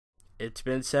It's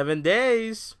been 7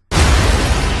 days. We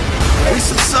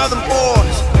some southern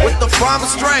boys with the farmer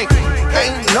strength.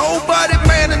 Ain't nobody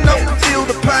man enough to feel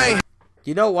the pain.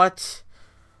 You know what?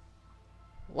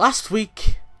 Last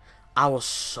week, I was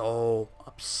so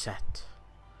upset.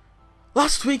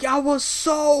 Last week, I was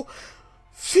so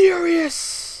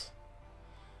furious.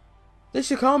 They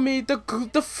should call me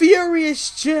the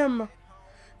Furious Jim.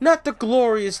 Not the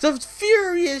Glorious, the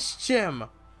Furious Jim.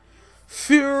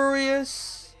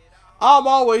 Furious. I'm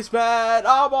always mad.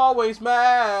 I'm always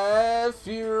mad.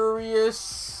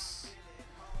 Furious.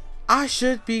 I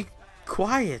should be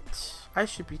quiet. I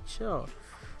should be chill.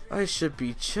 I should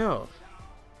be chill.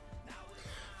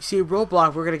 You see,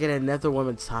 Roblox, we're gonna get another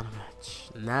women's title match.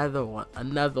 Another one.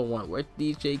 Where's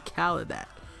DJ Khaled at?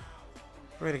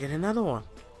 We're gonna get another one.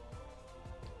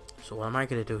 So what am I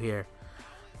gonna do here?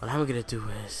 What I'm gonna do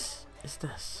is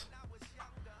this.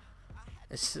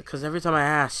 It's because every time I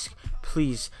ask,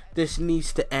 please, this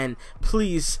needs to end.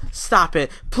 Please stop it.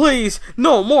 Please,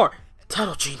 no more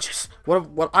title changes.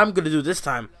 What I'm gonna do this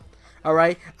time? All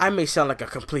right, I may sound like a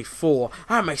complete fool.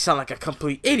 I may sound like a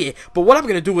complete idiot. But what I'm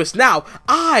gonna do is now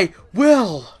I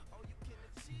will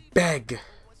beg.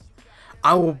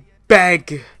 I will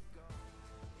beg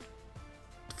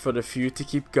for the feud to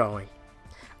keep going.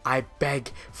 I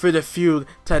beg for the feud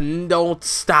to don't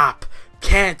stop.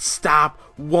 Can't stop,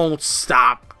 won't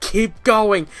stop, keep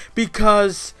going,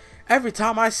 because every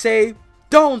time I say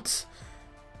don't,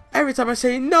 every time I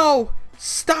say no,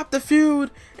 stop the feud,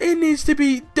 it needs to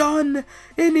be done,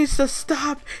 it needs to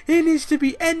stop, it needs to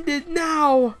be ended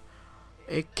now.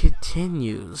 It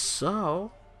continues.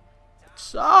 So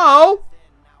what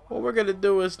we're gonna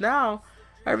do is now,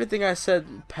 everything I said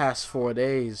in the past 4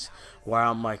 days, where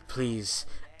I'm like, please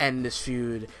end this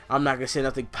feud, I'm not gonna say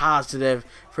nothing positive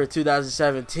for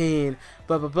 2017,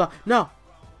 blah blah blah. No,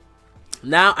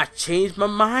 now I changed my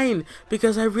mind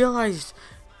because I realized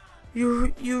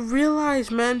you realize,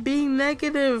 man, being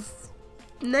negative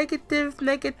is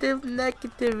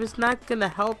not gonna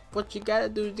help. What you gotta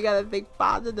do is you gotta think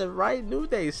positive, right? New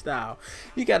Day style.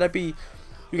 You gotta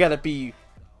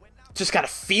just gotta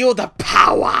feel the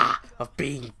power of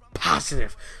being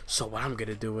positive. So what I'm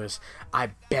gonna do is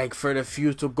I beg for the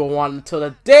feud to go on until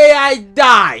the day I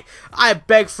die. I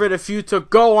beg for the feud to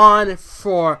go on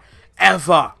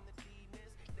forever.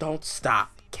 Don't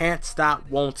stop. Can't stop.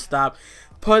 Won't stop.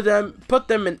 Put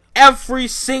them in every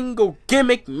single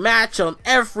gimmick match on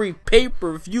every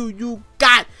pay-per-view you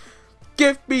got.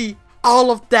 Give me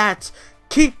all of that.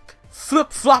 Keep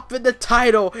flip-flopping the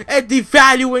title and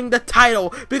devaluing the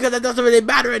title because it doesn't really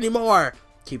matter anymore.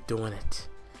 Keep doing it.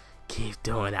 Keep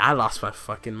doing it. I lost my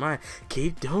fucking mind.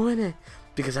 Keep doing it.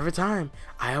 Because every time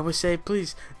I always say,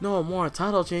 please, no more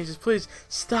title changes. Please,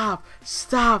 stop.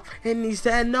 Stop. It needs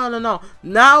to end. No.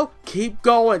 Now, keep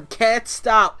going. Can't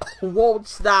stop. Won't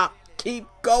stop. Keep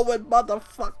going,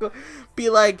 motherfucker. Be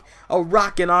like a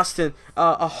Rock and Austin,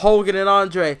 a Hogan and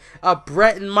Andre, a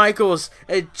Brett and Michaels,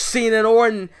 a Cena and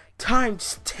Orton,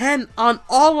 times 10 on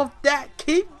all of that.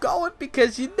 Keep going,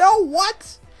 because you know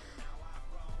what?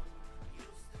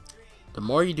 The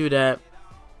more you do that,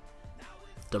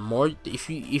 the more, if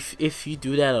you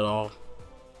do that at all,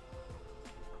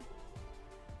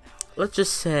 let's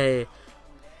just say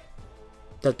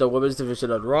that the women's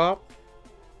division on Raw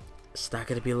is not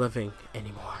gonna be living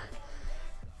anymore.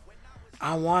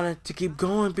 I want it to keep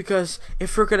going, because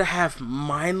if we're gonna have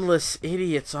mindless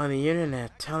idiots on the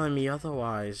internet telling me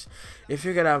otherwise, if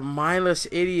you're gonna have mindless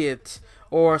idiots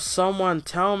or someone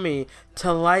tell me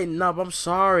to lighten up, I'm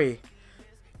sorry.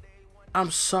 I'm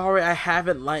sorry I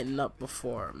haven't lightened up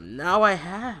before. Now I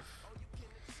have.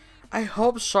 I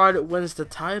hope Charlotte wins the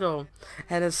title,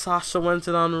 and then Sasha wins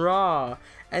it on Raw,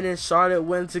 and then Charlotte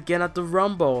wins again at the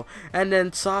Rumble, and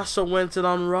then Sasha wins it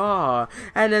on Raw,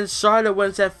 and then Charlotte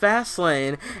wins at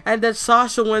Fastlane, and then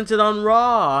Sasha wins it on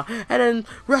Raw, and then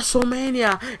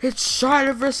WrestleMania, it's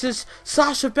Charlotte versus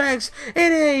Sasha Banks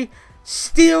in a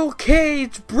steel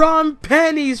cage brawn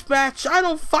pennies match. I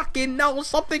don't fucking know.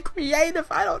 Something creative.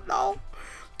 I don't know.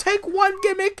 Take one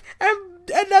gimmick and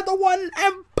another one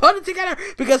and put it together,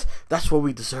 because that's what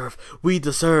we deserve. We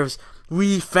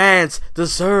fans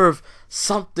deserve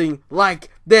something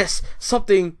like this.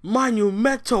 Something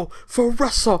monumental for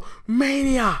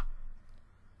WrestleMania.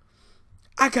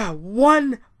 I got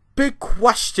one big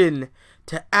question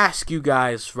to ask you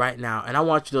guys right now, and I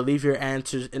want you to leave your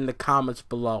answers in the comments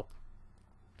below.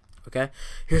 Okay,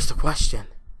 here's the question.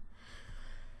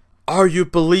 Are you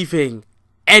believing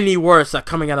any words that are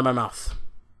coming out of my mouth?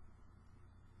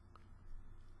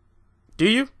 Do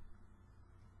you?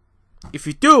 If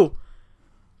you do,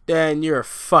 then you're a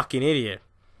fucking idiot.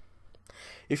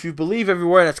 if you believe every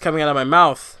word that's coming out of my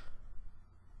mouth,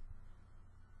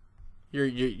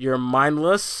 you're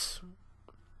mindless.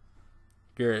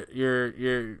 You're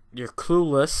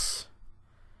clueless.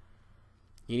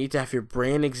 You need to have your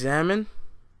brain examined.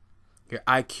 Your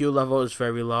IQ level is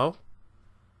very low.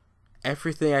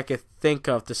 Everything I could think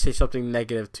of to say something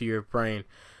negative to your brain,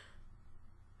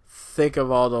 think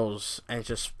of all those and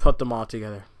just put them all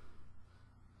together.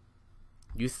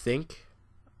 You think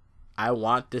I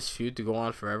want this feud to go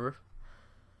on forever?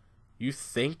 You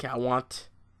think I want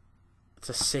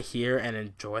to sit here and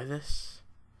enjoy this?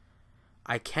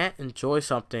 I can't enjoy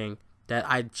something that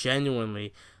I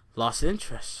genuinely lost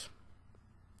interest.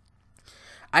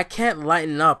 I can't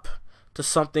lighten up to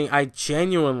something I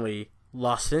genuinely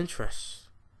lost interest.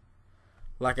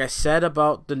 Like I said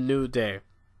about the New Day.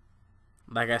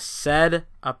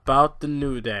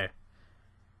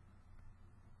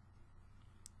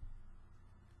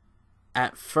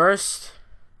 At first,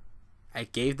 I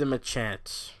gave them a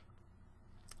chance.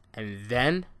 And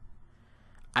then,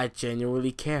 I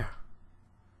genuinely care.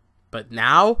 But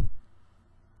now,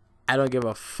 I don't give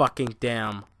a fucking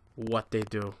damn what they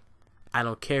do. I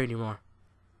don't care anymore.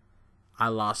 I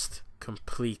lost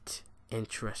complete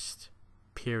interest.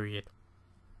 Period.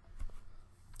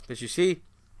 Because you see,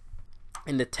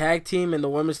 in the tag team and the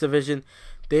women's division,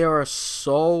 they are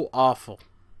so awful.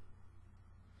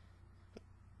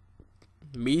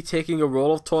 Me taking a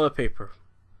roll of toilet paper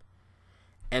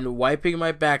and wiping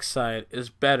my backside is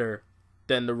better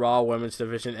than the Raw women's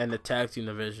division and the tag team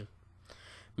division.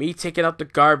 Me taking out the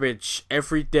garbage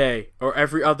every day or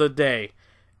every other day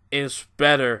is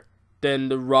better than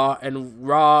the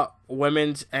Raw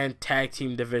women's and tag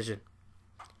team division.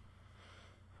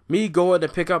 Me going to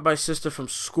pick up my sister from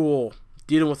school,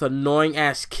 dealing with annoying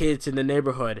ass kids in the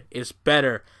neighborhood, is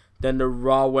better than the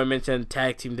Raw women's and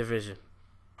tag team division.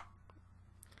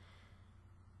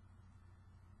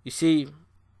 You see,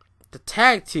 the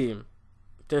tag team,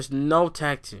 there's no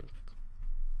tag team.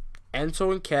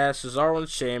 Enzo and Cass, Cesaro and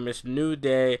Sheamus, New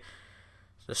Day,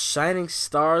 the Shining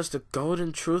Stars, the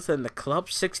Golden Truth, and the Club.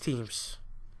 6 teams.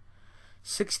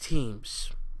 6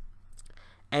 teams.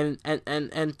 And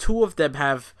 2 of them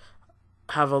have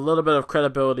a little bit of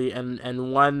credibility,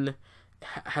 and one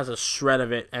has a shred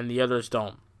of it, and the others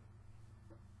don't.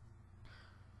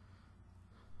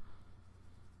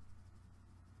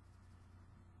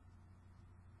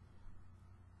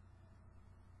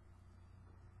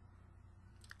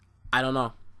 I don't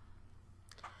know.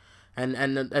 And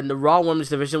the Raw Women's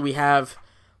division, we have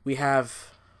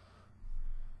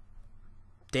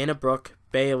Dana Brooke,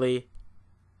 Bayley,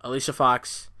 Alicia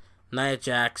Fox, Nia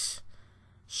Jax,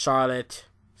 Charlotte,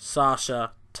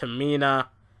 Sasha, Tamina,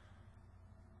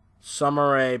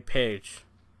 Summer Rae, Paige.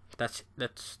 That's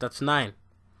 9.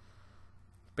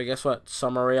 But guess what?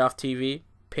 Summer Rae off TV,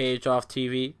 Paige off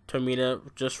TV, Tamina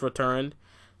just returned,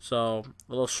 so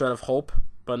a little shred of hope,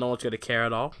 but no one's gonna care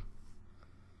at all.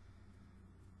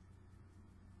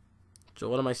 So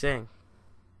what am I saying?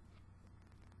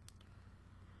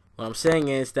 What I'm saying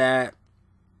is that,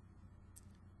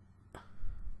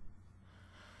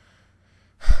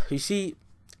 you see,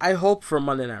 I hope for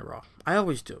Monday Night Raw. I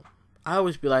always do. I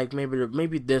always be like,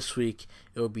 maybe this week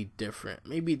it will be different.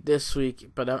 Maybe this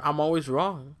week, but I'm always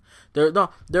wrong. There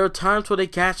are times where they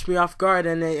catch me off guard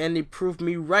and they prove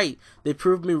me right. They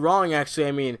prove me wrong, actually.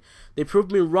 I mean, they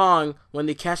prove me wrong when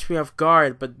they catch me off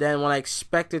guard, but then when I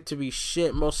expect it to be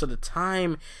shit most of the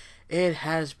time, it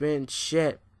has been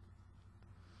shit.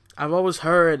 I've always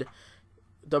heard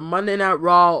the Monday Night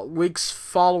Raw weeks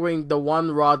following the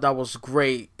one Raw that was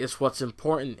great is what's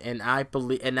important, and I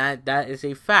believe, and that is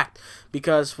a fact,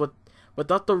 because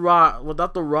without the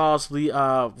Raws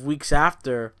weeks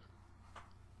after,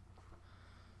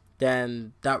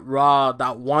 then that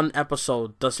one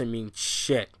episode doesn't mean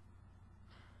shit.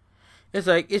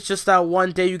 It's just that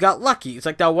one day you got lucky. It's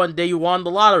like that one day you won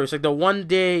the lottery. It's like the one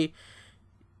day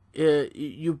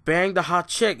you banged the hot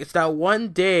chick. It's that one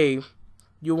day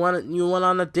you went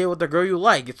on a date with the girl you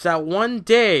like. It's that one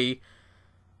day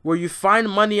where you find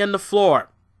money on the floor.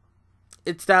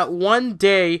 It's that one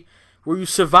day where you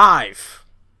survive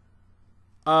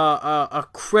a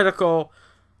critical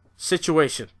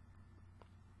situation.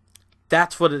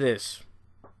 That's what it is.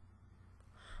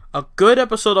 A good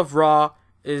episode of Raw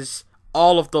is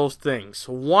all of those things.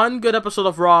 One good episode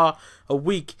of Raw a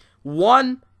week.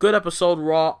 One good episode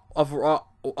of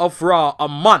Raw a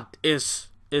month is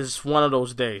one of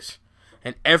those days.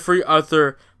 And every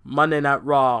other Monday Night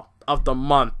Raw of the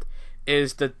month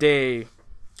is the day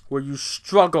where you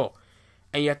struggle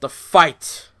and you have to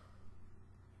fight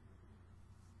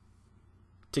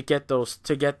to get those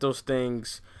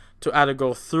things, to either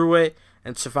go through it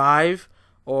and survive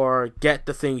or get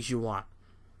the things you want.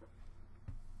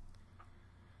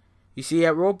 You see,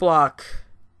 at Roadblock,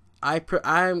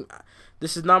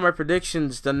 this is not my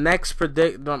predictions.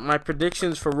 My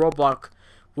predictions for Roadblock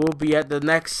will be at the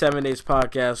next 7 Days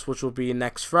podcast, which will be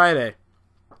next Friday.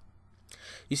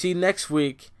 You see, next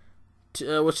week,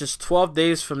 which is 12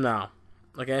 days from now.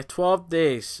 Okay, 12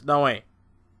 days. No, wait.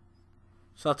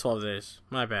 It's not 12 days.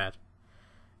 My bad.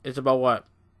 It's about what?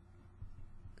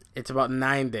 It's about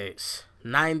 9 days.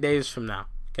 9 days from now.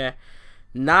 Okay?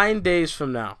 9 days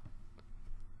from now.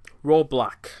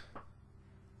 Roadblock.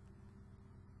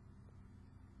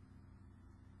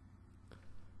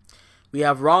 We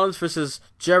have Rollins versus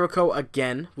Jericho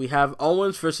again. We have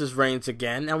Owens versus Reigns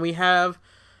again. And we have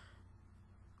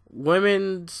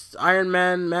women's Iron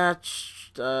Man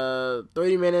match,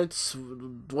 30 minutes,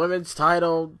 women's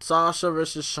title, Sasha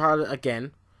versus Charlotte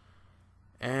again.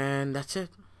 And that's it.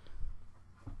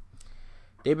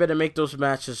 They better make those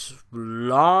matches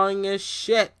long as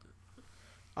shit.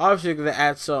 Obviously, they're going to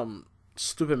add some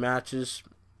stupid matches.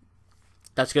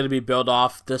 That's going to be built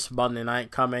off this Monday night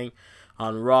coming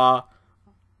on Raw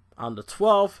on the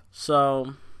 12th.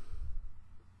 So,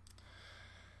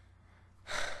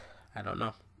 I don't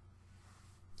know.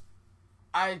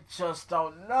 I just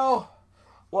don't know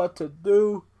what to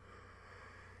do.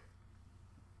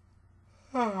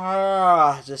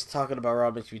 Just talking about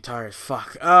Raw makes me tired.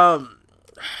 Fuck.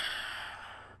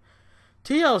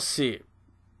 TLC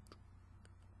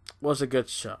was a good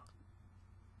show.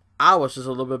 I was just a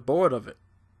little bit bored of it.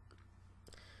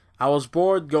 I was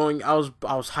bored going. I was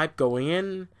hyped going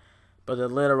in, but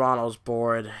then later on I was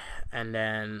bored, and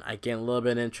then I gained a little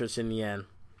bit of interest in the end.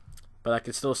 But I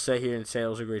can still sit here and say it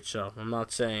was a great show. I'm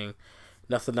not saying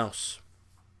nothing else.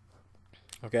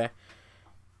 Okay?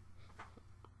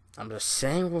 I'm just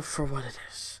saying for what it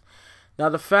is. Now,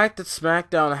 the fact that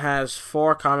SmackDown has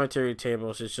 4 commentary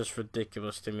tables is just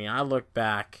ridiculous to me. I look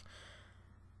back,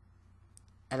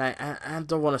 and I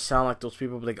don't want to sound like those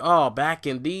people like, oh, back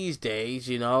in these days,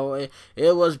 you know, it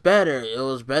was better. It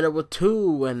was better with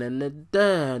 2, and then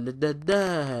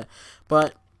the.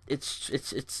 But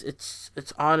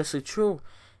it's honestly true.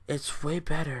 It's way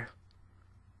better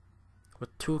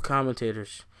with 2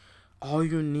 commentators. All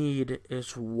you need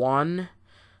is one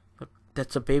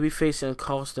that's a babyface and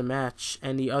calls the match,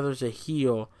 and the other's a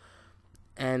heel,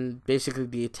 and basically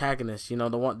the antagonist. You know,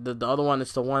 the other one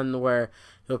is the one where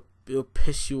it'll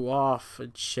piss you off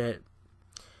and shit.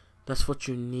 That's what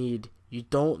you need. You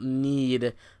don't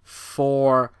need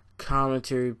 4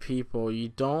 commentary people. You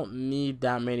don't need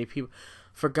that many people.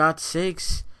 For God's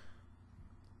sakes,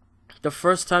 the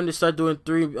first time they started doing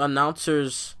 3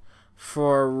 announcers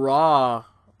for Raw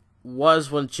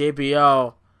was when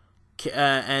JBL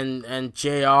and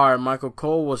JR, Michael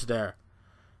Cole, was there.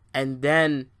 And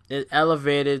then it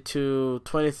elevated to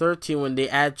 2013 when they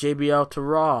add JBL to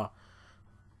Raw.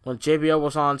 When JBL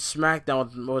was on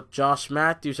SmackDown with Josh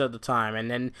Matthews at the time. And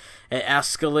then it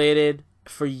escalated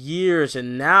for years.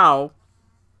 And now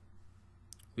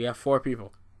we have 4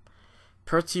 people.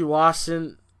 Percy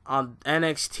Watson on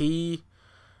NXT.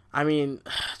 I mean,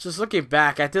 just looking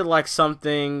back, I did like some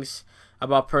things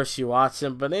about Percy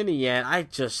Watson, but in the end, I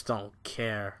just don't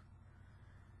care.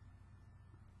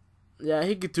 Yeah,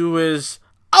 he could do his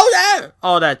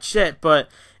all that shit, but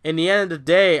in the end of the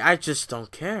day, I just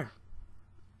don't care.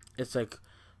 It's like,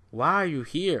 why are you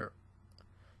here?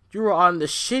 You were on the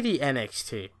shitty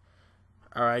NXT.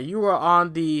 Alright, you were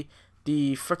on the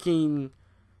freaking.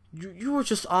 You were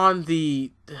just on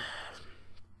the.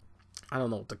 I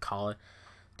don't know what to call it.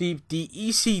 The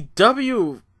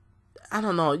ECW. I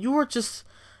don't know. You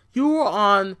were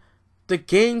on the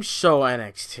game show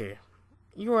NXT.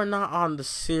 You are not on the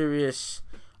serious,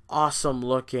 awesome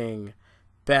looking,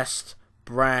 best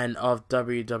brand of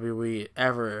WWE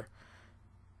ever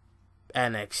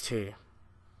NXT.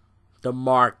 The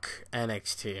Mark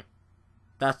NXT.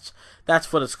 That's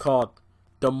what it's called.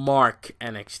 The Mark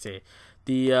NXT.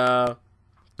 The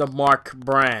Mark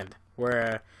brand,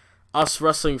 where us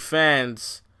wrestling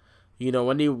fans, you know,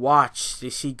 when they watch, they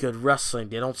see good wrestling.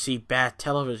 They don't see bad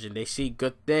television. They see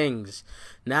good things.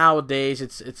 Nowadays,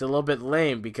 it's a little bit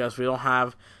lame because we don't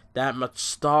have that much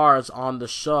stars on the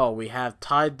show. We have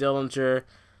Ty Dillinger,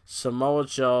 Samoa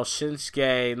Joe,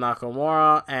 Shinsuke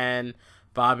Nakamura, and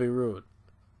Bobby Roode.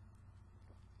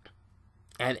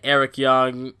 And Eric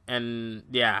Young, and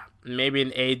yeah, maybe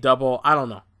an A-double. I don't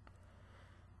know.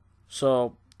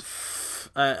 So,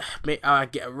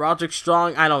 Roderick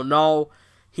Strong, I don't know.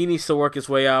 He needs to work his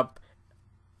way up.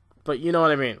 But you know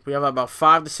what I mean. We have about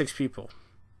 5 to 6 people.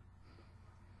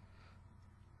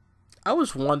 I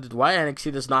always wondered why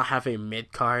NXT does not have a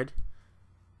mid-card.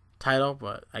 title,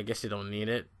 but I guess you don't need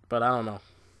it. But I don't know.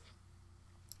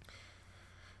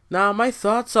 Now, my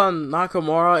thoughts on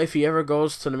Nakamura if he ever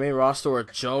goes to the main roster, or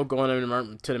Joe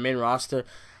going to the main roster.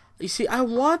 You see, I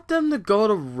want them to go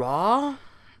to Raw.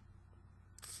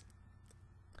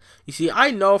 You see,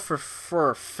 I know for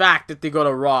a fact that they go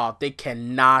to Raw, they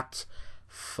cannot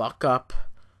fuck up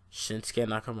Shinsuke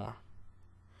Nakamura.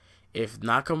 If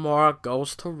Nakamura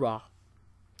goes to Raw,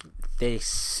 they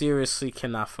seriously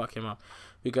cannot fuck him up.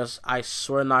 Because I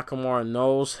swear Nakamura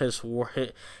knows his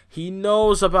worth. He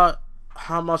knows about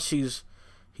how much he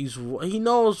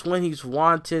knows when he's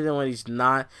wanted and when he's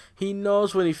not. He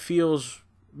knows when he feels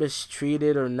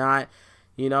mistreated or not.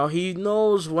 You know, he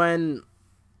knows when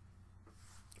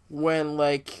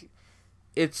like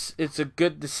it's a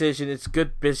good decision, it's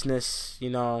good business, you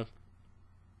know.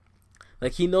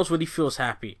 Like, he knows when he feels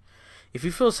happy. If he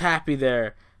feels happy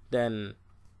there, then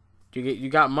you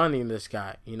got money in this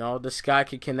guy. You know, this guy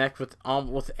can connect with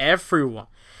everyone.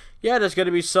 Yeah, there's gonna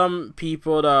be some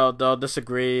people they'll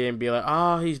disagree and be like,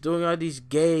 oh, he's doing all these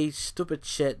gay stupid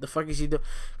shit. The fuck is he doing?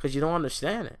 Because you don't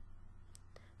understand it.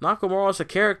 Nakamura is a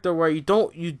character where you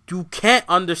can't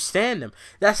understand him.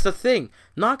 That's the thing.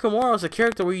 Nakamura is a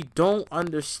character where you don't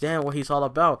understand what he's all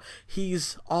about.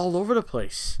 He's all over the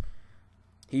place.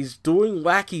 He's doing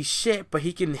wacky shit, but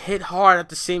he can hit hard at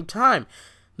the same time.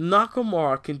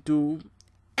 Nakamura can do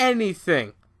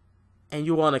anything, and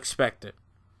you won't expect it.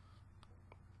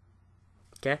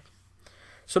 Okay?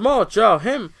 Samoa Joe,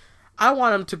 I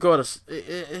want him to go to...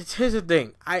 Here's the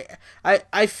thing.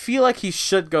 I feel like he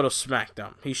should go to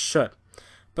SmackDown. He should.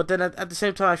 But then at the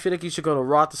same time, I feel like he should go to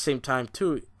Raw at the same time,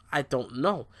 too. I don't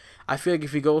know. I feel like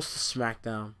if he goes to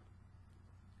SmackDown,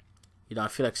 you know, I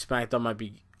feel like SmackDown might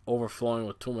be overflowing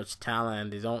with too much talent,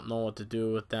 and they don't know what to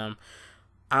do with them.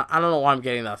 I don't know why I'm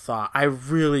getting that thought. I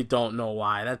really don't know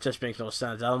why. That just makes no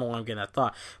sense. I don't know why I'm getting that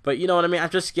thought. But you know what I mean? I'm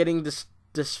just getting this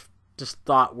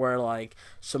thought where, like,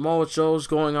 Samoa Joe's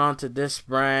going on to this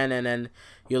brand, and then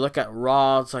you look at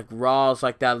Raw. It's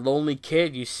like that lonely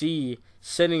kid you see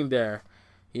sitting there.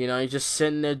 You know, you're just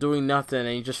sitting there doing nothing,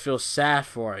 and you just feel sad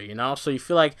for it. You know, so you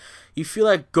feel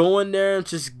like going there and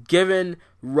just giving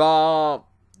Raw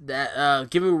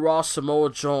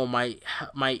Samoa Joe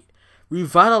might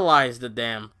revitalize the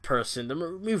damn person,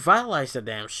 revitalize the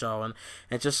damn show,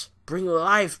 and just bring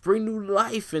new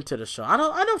life into the show. I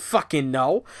don't fucking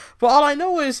know, but all I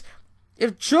know is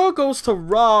if Joe goes to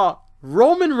Raw,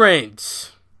 Roman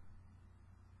Reigns.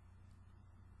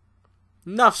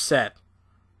 Enough said.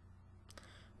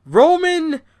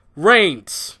 Roman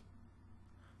Reigns.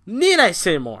 Need I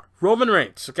say more? Roman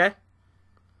Reigns, okay?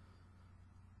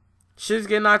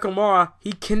 Shinsuke Nakamura,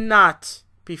 he cannot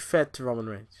be fed to Roman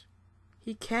Reigns.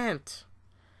 He can't.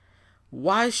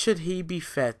 Why should he be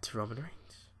fed to Roman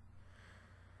Reigns?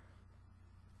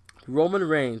 Roman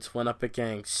Reigns went up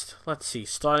against, let's see,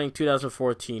 starting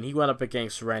 2014, he went up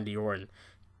against Randy Orton,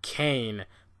 Kane,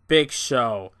 Big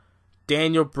Show,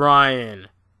 Daniel Bryan,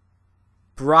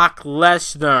 Brock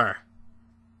Lesnar,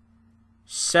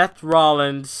 Seth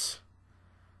Rollins,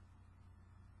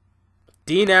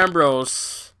 Dean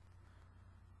Ambrose,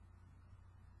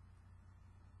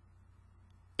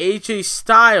 AJ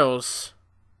Styles,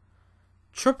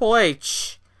 Triple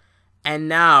H, and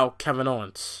now Kevin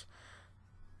Owens.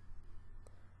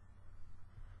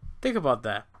 Think about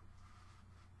that.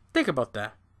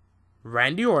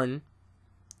 Randy Orton,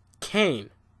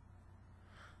 Kane,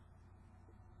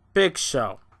 Big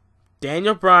Show,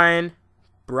 Daniel Bryan,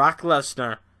 Brock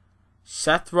Lesnar,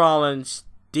 Seth Rollins,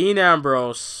 Dean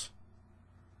Ambrose,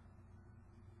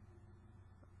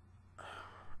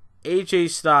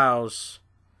 AJ Styles,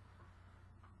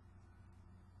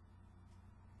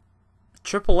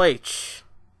 Triple H,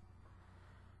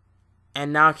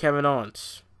 and now Kevin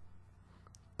Owens.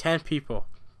 10 people.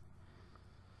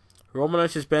 Roman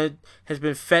Reigns has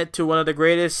been fed to one of the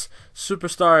greatest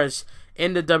superstars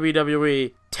in the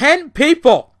WWE. 10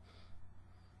 people!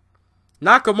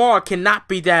 Nakamura cannot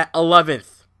be that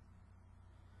 11th.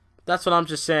 That's what I'm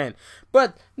just saying.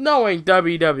 But knowing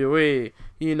WWE,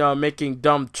 you know, making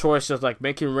dumb choices like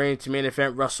making Reigns main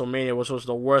event WrestleMania, which was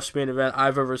the worst main event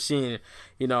I've ever seen.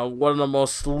 You know, one of the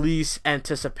most least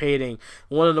anticipating,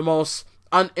 one of the most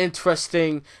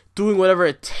uninteresting, doing whatever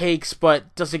it takes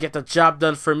but doesn't get the job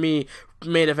done for me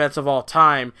main events of all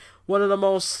time. One of the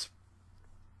most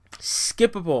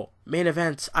skippable main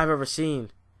events I've ever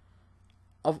seen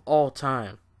of all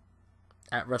time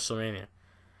at WrestleMania.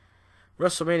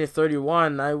 WrestleMania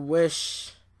 31, I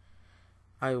wish,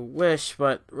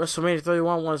 but WrestleMania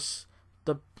 31 was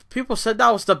people said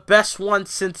that was the best one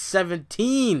since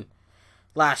 17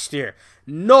 last year.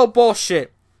 No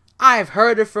bullshit. I've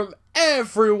heard it from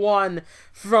everyone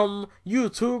from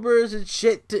YouTubers and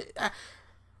shit.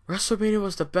 WrestleMania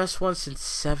was the best one since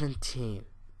 17.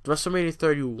 WrestleMania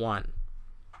 31.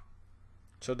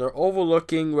 So they're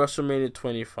overlooking WrestleMania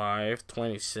 25,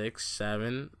 26,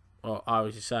 7. Well,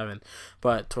 obviously 7.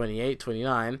 But 28,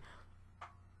 29.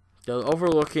 They're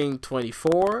overlooking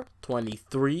 24,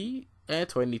 23, and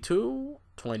 22,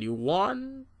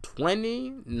 21,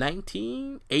 20,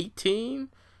 19, 18.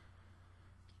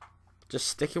 Just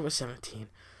sticking with 17.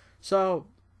 So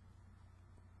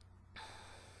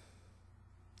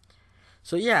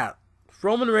yeah,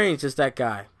 Roman Reigns is that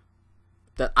guy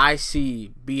that I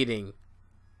see beating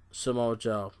Samoa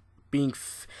Joe, being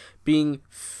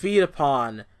feed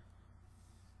upon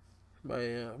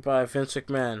by Vince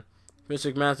McMahon. Vince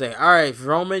McMahon saying, "All right,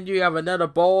 Roman, you have another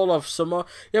bowl of Samoa.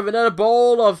 You have another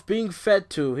bowl of being fed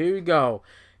to. Here you go.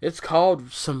 It's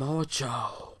called Samoa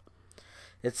Joe.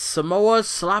 It's Samoa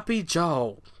Sloppy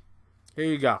Joe. Here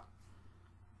you go."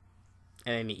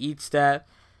 And then he eats that,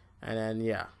 and then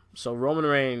yeah. So Roman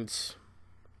Reigns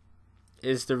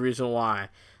is the reason why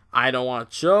I don't want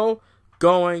Joe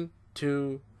going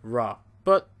to Raw.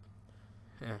 But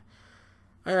yeah.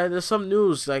 There's some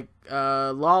news like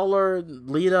Lawler,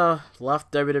 Lita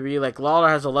left WWE. Like Lawler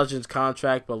has a Legends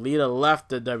contract, but Lita left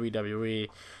the WWE.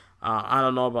 I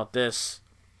don't know about this.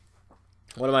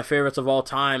 One of my favorites of all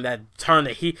time that turned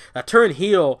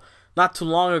heel not too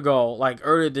long ago, like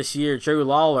earlier this year, Jerry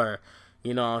Lawler.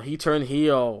 You know, he turned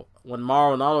heel when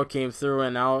Mauro Ronaldo came through,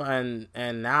 and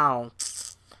now,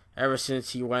 ever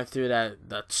since he went through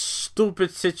that stupid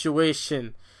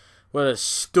situation with a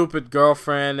stupid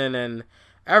girlfriend, and then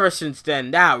ever since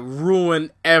then, that ruined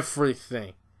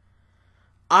everything.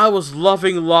 I was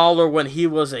loving Lawler when he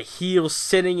was a heel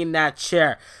sitting in that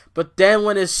chair, but then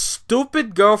when his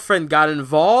stupid girlfriend got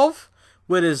involved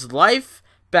with his life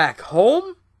back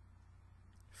home,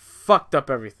 fucked up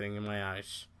everything in my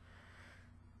eyes.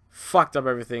 Fucked up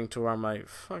everything to where I'm like,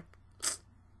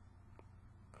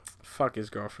 fuck his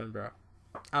girlfriend, bro.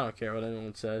 I don't care what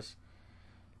anyone says.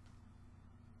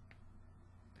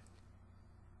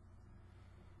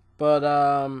 But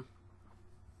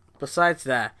besides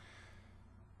that,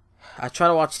 I tried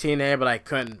to watch TNA, but I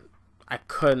couldn't.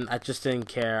 I just didn't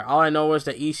care. All I know was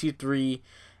that EC3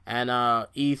 and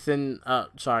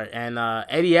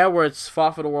Eddie Edwards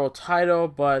fought for the world title,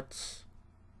 but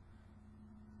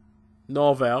no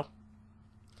avail.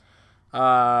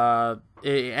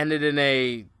 It ended in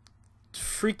a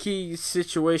freaky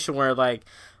situation where like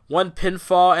one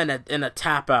pinfall and a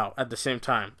tap out at the same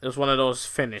time. It was one of those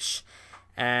finish.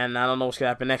 And I don't know what's going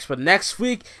to happen next. But next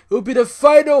week, it will be the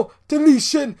final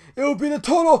deletion. It will be the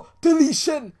total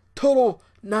deletion. Total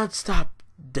non-stop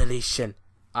deletion.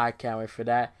 I can't wait for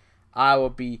that. I will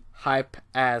be hype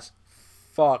as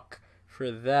fuck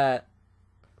for that.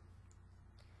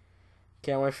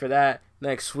 Can't wait for that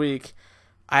next week.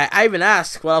 I even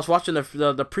asked when I was watching the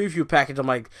preview package, I'm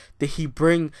like, did he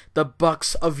bring the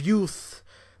Bucks of Youth?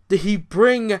 Did he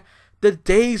bring the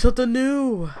Days of the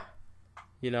New?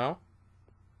 You know?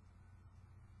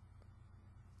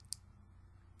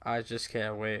 I just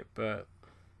can't wait, but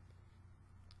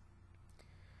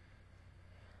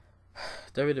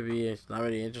WWE is not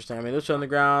really interesting. I mean, Lucha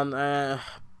Underground,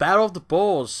 Battle of the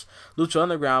Bulls, Lucha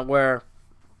Underground, where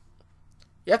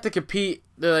you have to compete.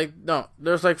 They're like, no,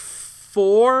 there's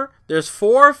four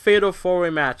Fatal 4-Way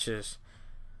matches.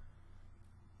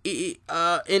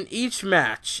 In each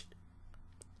match,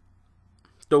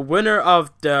 the winner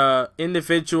of the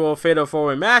individual Fatal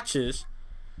 4-Way matches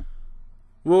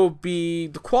will be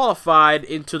qualified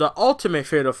into the Ultimate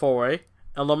Fatal 4-Way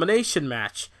elimination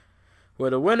match,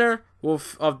 where the winner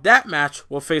of that match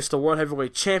will face the World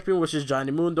Heavyweight Champion, which is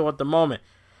Johnny Mundo at the moment.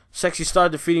 Sexy Star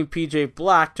defeating PJ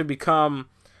Black to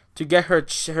get her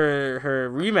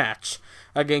rematch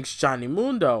against Johnny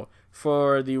Mundo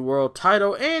for the world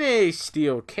title in a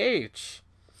steel cage.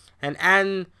 And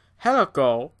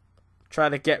Angelico tried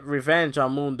to get revenge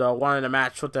on Mundo, wanted a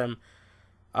match with him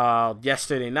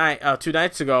yesterday night, 2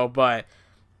 nights ago, but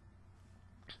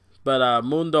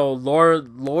Mundo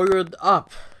lawyered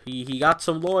up. He got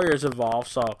some lawyers involved,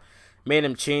 so made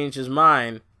him change his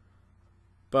mind.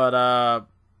 But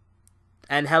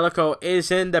Angelico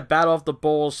is in the Battle of the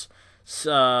Bulls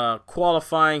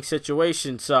qualifying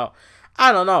situation, so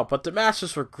I don't know. But the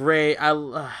matches were great.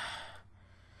 I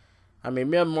mean,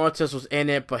 Mil Muertes was in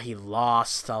it, but he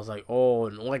lost. I was like, oh,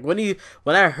 like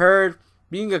when I heard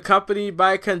being accompanied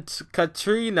by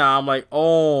Katrina, I'm like,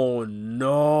 oh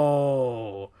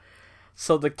no.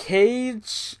 So the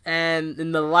cage and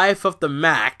In the Life of the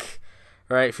Mac,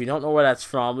 right? If you don't know where that's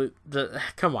from,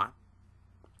 come on.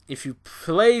 If you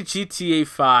play GTA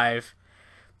 5,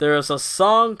 there's a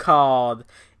song called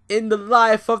 "In the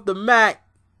Life of the Mac"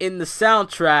 in the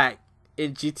soundtrack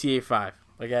in GTA 5.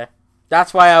 Okay,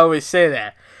 that's why I always say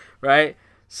that, right?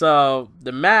 So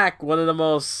the Mac, one of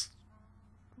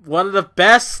the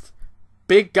best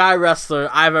big guy wrestler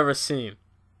I've ever seen.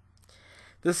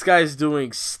 This guy's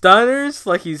doing stunners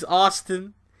like he's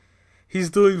Austin. He's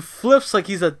doing flips like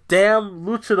he's a damn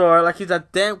luchador, like he's a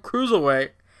damn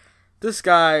cruiserweight. This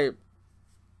guy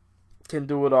can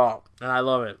do it all, and I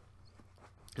love it.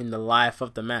 In the Life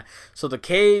of the Mac. So the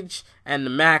Cage and the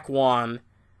Mac won.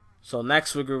 So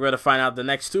next week we're going to find out the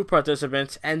next two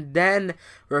participants, and then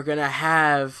we're going to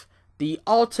have the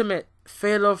ultimate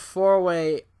fatal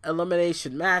 4-way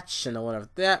elimination match, and the winner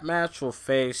of that match will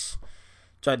face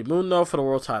Johnny Mundo for the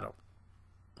world title.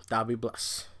 That'll be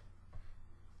blessed.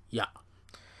 Yeah.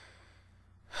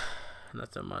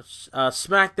 Nothing much.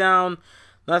 SmackDown.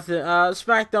 Nothing.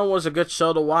 SmackDown was a good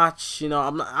show to watch. You know,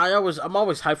 I'm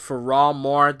always hyped for Raw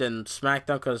more than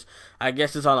SmackDown because I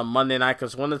guess it's on a Monday night.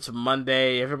 Because when it's a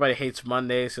Monday, everybody hates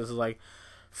Mondays. Because it's like,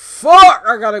 fuck,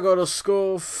 I gotta go to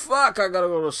school. Fuck, I gotta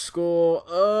go to school.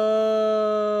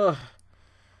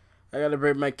 I gotta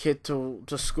bring my kid to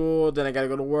school. Then I gotta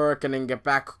go to work and then get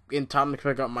back in time to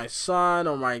pick up my son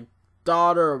or my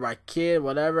daughter or my kid,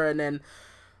 whatever, and then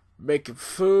making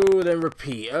food and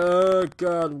repeat. Oh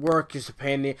god, work is a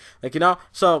pain in the, like, you know.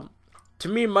 So to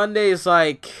me, Monday is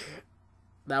like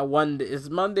that one. It's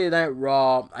Monday Night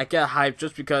Raw. I get hyped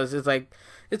just because it's like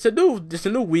it's a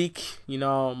new week. You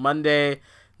know, Monday.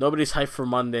 Nobody's hyped for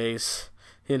Mondays.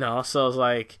 You know, so it's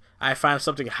like I find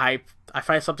something hype. I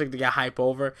find something to get hype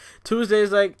over. Tuesday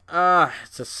is like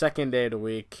it's the second day of the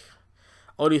week.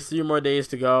 Only 3 more days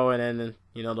to go, and then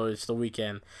you know it's the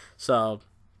weekend. So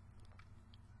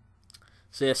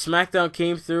yeah, SmackDown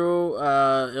came through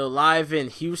live in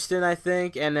Houston, I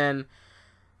think, and then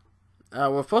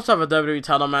we're supposed to have a WWE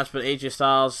title match, but AJ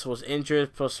Styles was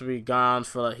injured, supposed to be gone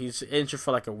for he's injured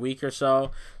for like a week or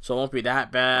so it won't be that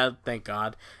bad, thank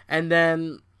God. And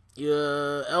then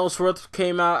Ellsworth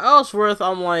came out. Ellsworth,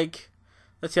 I'm like,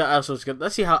 let's see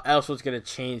how Ellsworth's gonna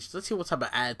change. Let's see what type of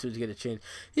attitude's gonna change.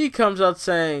 He comes out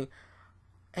saying,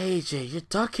 "AJ, you're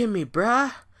ducking me,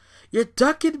 bruh. You're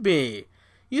ducking me.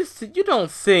 You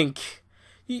don't think.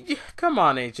 Come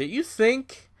on, AJ. You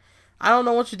think I don't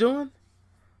know what you're doing?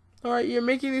 Alright, you're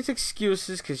making these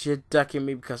excuses because you're ducking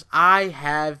me because I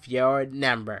have your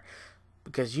number.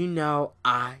 Because you know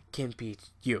I can beat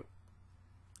you."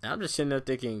 And I'm just sitting there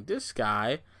thinking, this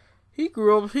guy, he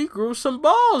grew some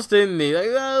balls, didn't he?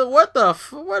 Like,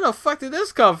 where the fuck did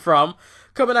this come from?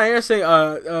 Coming out here saying,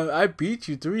 I beat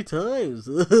you 3 times.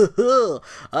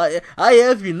 I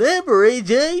have your number,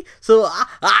 AJ, so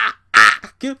I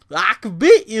can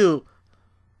beat you.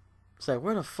 It's like,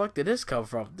 where the fuck did this come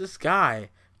from? This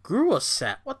guy grew a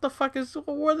set. Where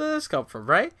did this come from,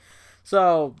 right?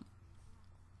 So,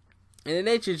 and then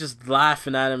AJ just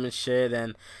laughing at him and shit,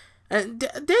 and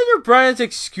Daniel Bryan's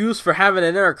excuse for having an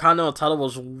Intercontinental title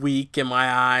was weak in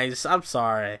my eyes. I'm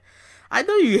sorry. I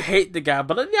know you hate the guy,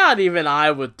 but not even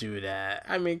I would do that.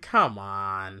 I mean, come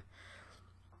on.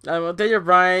 Daniel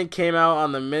Bryan came out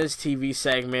on the Miz TV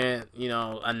segment, you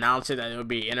know, announcing that it would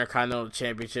be an Intercontinental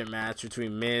Championship match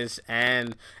between Miz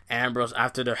and Ambrose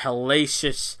after their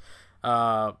hellacious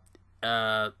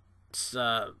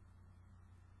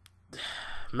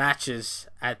matches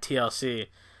at TLC.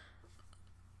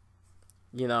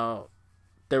 You know,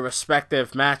 their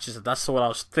respective matches. That's what I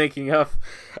was thinking of.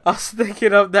 I was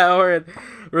thinking of that word.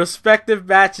 Respective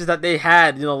matches that they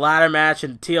had. You know, ladder match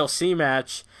and TLC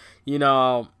match. You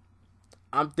know,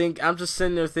 I'm just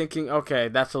sitting there thinking, okay,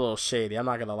 that's a little shady. I'm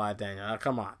not gonna lie, Daniel.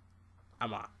 Come on.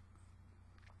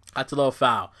 That's a little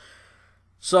foul.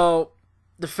 So,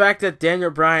 the fact that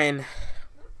Daniel Bryan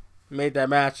made that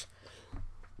match,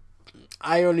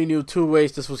 I only knew 2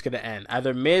 ways this was going to end.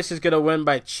 Either Miz is going to win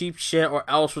by cheap shit, or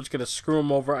Ellsworth's going to screw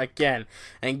him over again.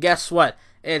 And guess what?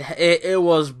 It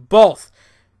was both.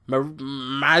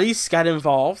 Maryse got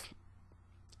involved,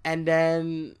 and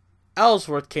then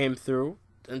Ellsworth came through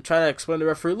and tried to explain to the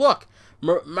referee, look,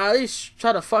 Maryse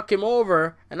tried to fuck him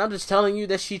over, and I'm just telling you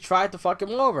that she tried to fuck him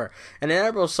over. And then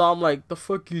everyone saw him like, the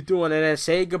fuck you doing? And then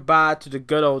say goodbye to the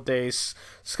good old days.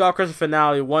 Skull Crusher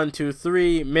finale, 1, 2,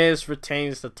 3. Miz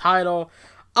retains the title.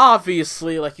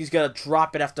 Obviously, like, he's gonna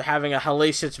drop it after having a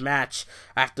hellacious match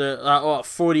after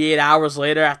 48 hours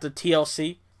later after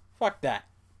TLC. Fuck that,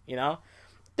 you know?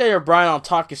 Daniel Bryan on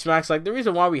Talking Smack's like, the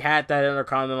reason why we had that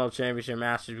Intercontinental Championship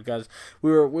match is because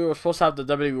we were supposed to have the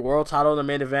WWE World Title in the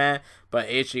main event, but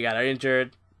AJ got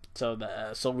injured, so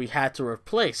we had to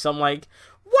replace. I'm like,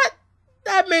 what?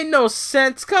 That made no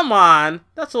sense. Come on,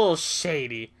 that's a little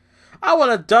shady. I would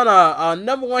have done a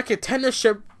 #1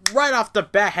 contendership right off the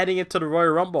bat heading into the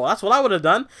Royal Rumble. That's what I would have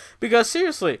done. Because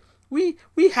seriously, we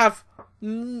have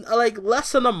like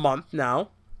less than a month now.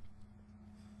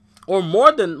 Or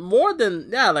more than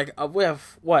yeah, like we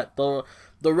have what, the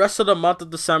rest of the month of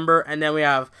December, and then we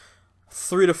have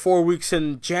 3 to 4 weeks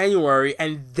in January,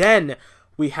 and then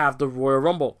we have the Royal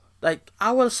Rumble. Like,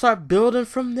 I want to start building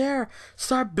from there.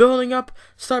 Start building up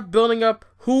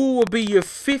who will be your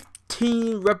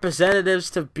 15 representatives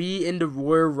to be in the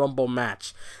Royal Rumble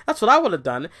match. That's what I would have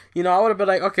done. You know, I would have been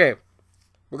like, okay,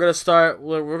 we're going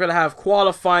to have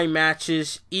qualifying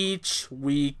matches each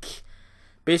week.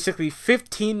 Basically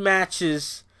 15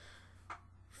 matches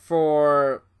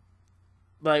for,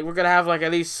 like, we're going to have like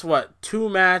at least what, two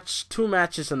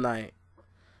matches a night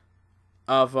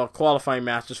of qualifying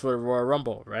matches for the Royal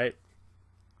Rumble, right?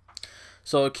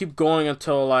 So it'll keep going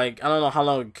until, like, I don't know how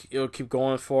long it'll keep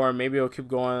going for. Maybe it'll keep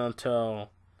going until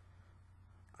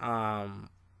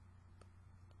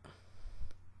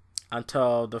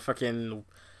the fucking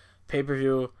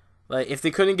pay-per-view. Like, if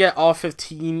they couldn't get all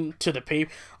 15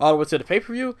 all the way to the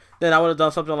pay-per-view, then I would have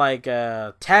done something like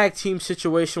a tag team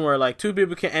situation where, like, 2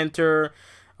 people can enter,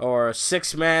 or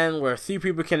 6-man where 3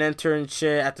 people can enter and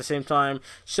shit at the same time.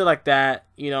 Shit like that,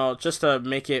 you know, just to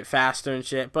make it faster and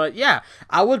shit. But yeah,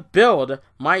 I would build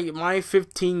my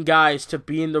 15 guys to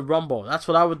be in the Rumble. That's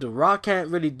what I would do. Raw can't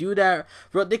really do that.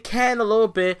 They can a little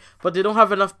bit, but they don't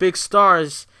have enough big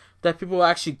stars that people will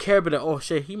actually care about it. Oh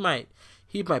shit, he might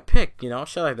pick, you know,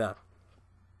 shit like that.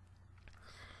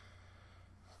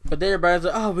 But then everybody's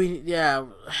like, oh, the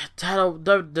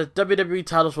WWE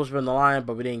title's supposed to be on the line,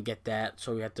 but we didn't get that,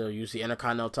 so we had to use the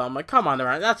Intercontinental title. I'm like, come on,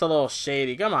 that's a little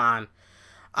shady. Come on.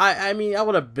 I mean, I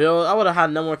would have had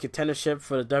 #1 contendership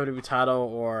for the WWE title,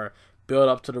 or build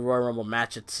up to the Royal Rumble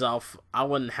match itself. I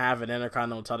wouldn't have an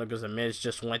Intercontinental title because The Miz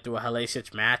just went through a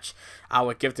hellacious match. I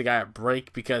would give the guy a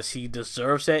break because he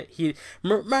deserves it.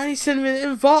 Manny shouldn't have been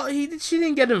involved. She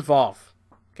didn't get involved.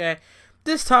 Okay.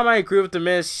 This time I agree with The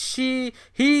Miz. He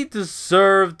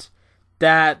deserved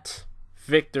that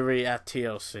victory at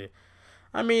TLC.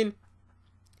 And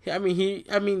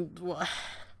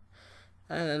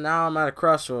now I'm at a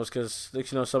crossroads because, you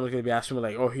know, someone's gonna be asking me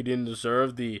like, oh, he didn't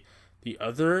deserve the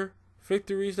other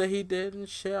victories that he did and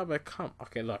shit. I'm like,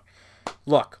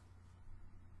 look.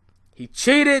 He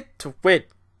cheated to win,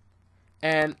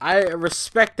 and I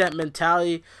respect that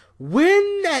mentality.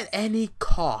 Win at any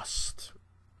cost.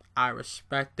 I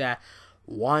respect that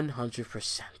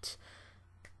 100%.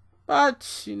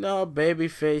 But, you know,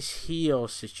 babyface heel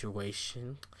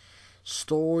situation,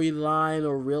 storyline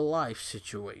or real life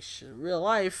situation. Real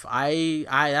life,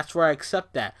 that's where I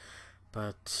accept that.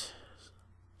 But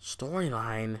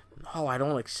storyline, no, I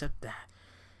don't accept that.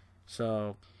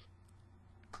 So,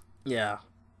 yeah.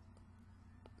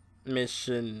 Miz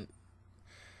should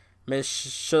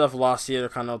have lost the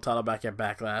Intercontinental title back at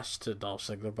Backlash to Dolph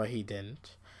Ziggler, but he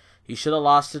didn't. He should have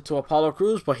lost it to Apollo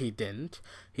Crews, but he didn't.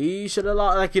 He should have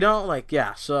lost, like, you know, like,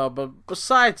 yeah. So, but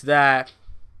besides that,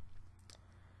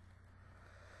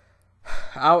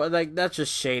 that's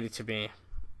just shady to me.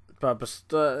 But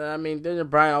I mean, Daniel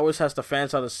Bryan always has the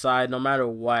fans on the side, no matter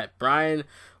what. Bryan,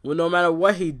 well, no matter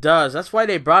what he does, that's why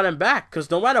they brought him back.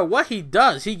 Because no matter what he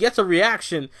does, he gets a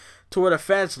reaction to where the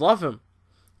fans love him.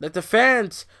 Like, the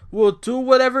fans will do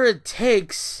whatever it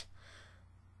takes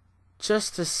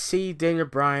just to see Daniel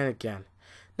Bryan again.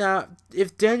 Now,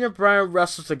 if Daniel Bryan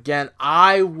wrestles again,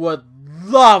 I would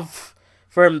love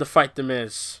for him to fight The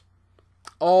Miz.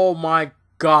 Oh my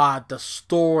God, the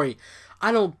story.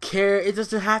 I don't care. It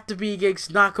doesn't have to be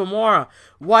against Nakamura.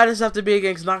 Why does it have to be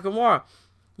against Nakamura?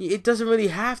 It doesn't really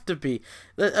have to be.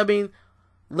 I mean,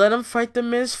 let him fight The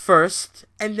Miz first,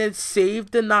 and then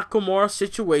save the Nakamura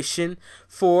situation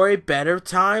for a better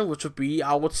time, which would be,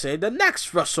 I would say, the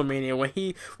next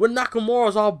WrestleMania, when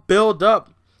Nakamura's all built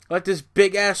up like this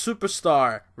big ass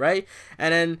superstar, right?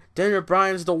 And then Daniel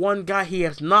Bryan's the one guy he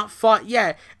has not fought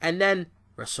yet, and then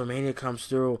WrestleMania comes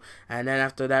through, and then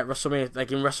after that, WrestleMania,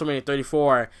 like in WrestleMania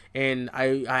 34, and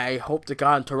I hope to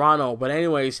God in Toronto, but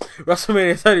anyways,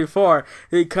 WrestleMania 34,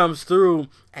 he comes through,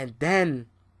 and then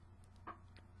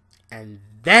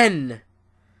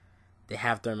they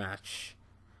have their match.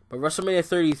 But WrestleMania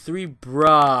 33,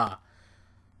 bruh,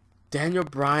 Daniel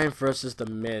Bryan versus The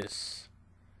Miz.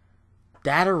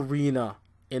 That arena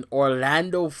in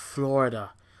Orlando,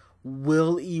 Florida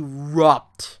will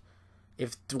erupt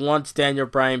once Daniel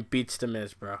Bryan beats The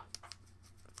Miz, bro.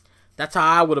 That's how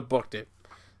I would have booked it.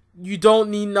 You don't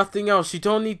need nothing else. You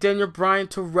don't need Daniel Bryan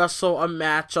to wrestle a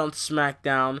match on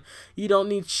SmackDown. You don't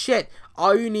need shit.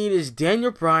 All you need is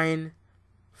Daniel Bryan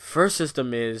versus The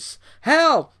Miz.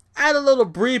 Hell, add a little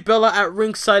Brie Bella at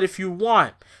ringside if you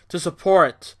want to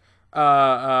support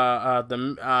Daniel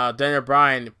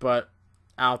Bryan, but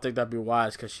I don't think that'd be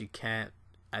wise because she can't.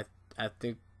 I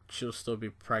think she'll still be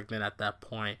pregnant at that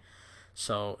point,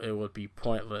 so it would be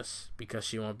pointless because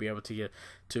she won't be able to get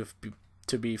to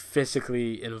be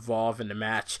physically involved in the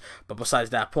match. But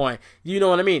besides that point, you know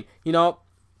what I mean. You know,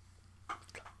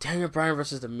 Daniel Bryan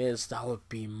versus The Miz, that would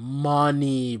be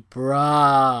money,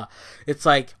 bruh. It's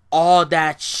like all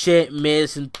that shit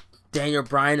Miz and Daniel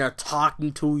Bryan are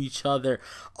talking to each other.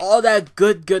 All that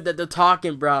good that they're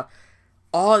talking, bruh.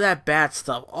 All that bad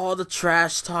stuff, all the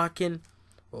trash talking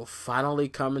will finally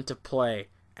come into play.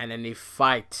 And then they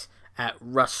fight at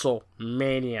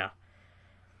WrestleMania.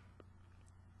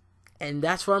 And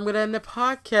that's where I'm going to end the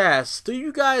podcast. Do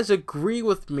you guys agree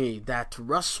with me that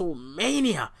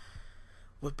WrestleMania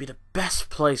would be the best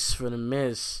place for The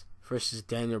Miz versus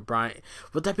Daniel Bryan?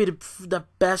 Would that be the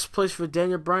best place for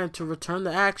Daniel Bryan to return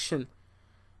to action?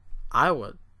 I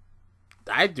would.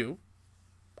 I do.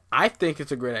 I think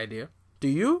it's a great idea. Do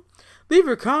you? Leave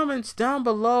your comments down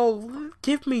below.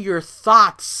 Give me your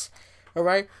thoughts.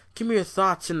 Alright? Give me your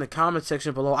thoughts in the comment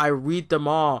section below. I read them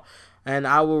all. And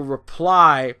I will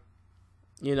reply,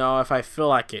 you know, if I feel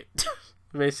like it.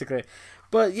 Basically.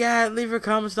 But yeah, leave your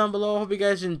comments down below. Hope you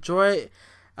guys enjoy it.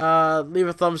 Leave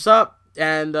a thumbs up.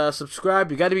 And subscribe.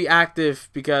 You got to be active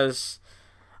because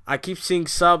I keep seeing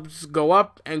subs go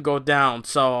up and go down.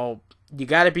 So you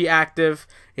got to be active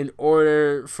in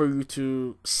order for you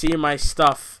to see my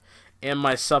stuff in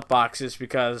my sub boxes,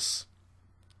 because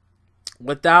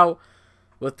without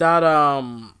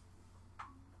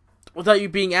you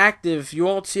being active, you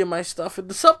won't see my stuff in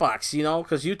the sub box, you know,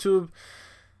 because YouTube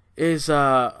is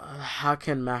how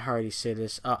can Matt Hardy say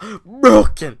this,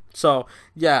 broken. So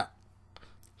yeah,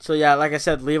 like I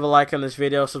said, leave a like on this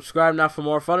video, subscribe now for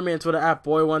more. Follow me on Twitter at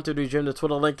boy123gym. The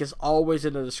Twitter link is always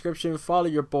in the description. Follow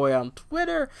your boy on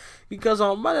Twitter, because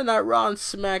on Monday Night Raw and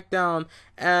SmackDown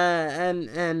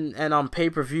and on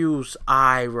pay-per-views,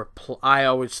 I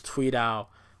always tweet out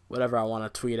whatever I want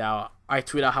to tweet out. I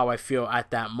tweet out how I feel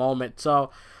at that moment. So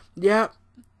yeah,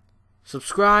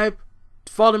 subscribe,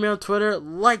 follow me on Twitter,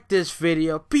 like this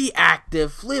video, be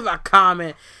active, leave a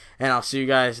comment. And I'll see you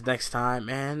guys next time,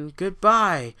 and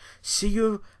goodbye. See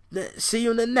you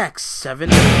in the next 7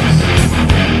 days.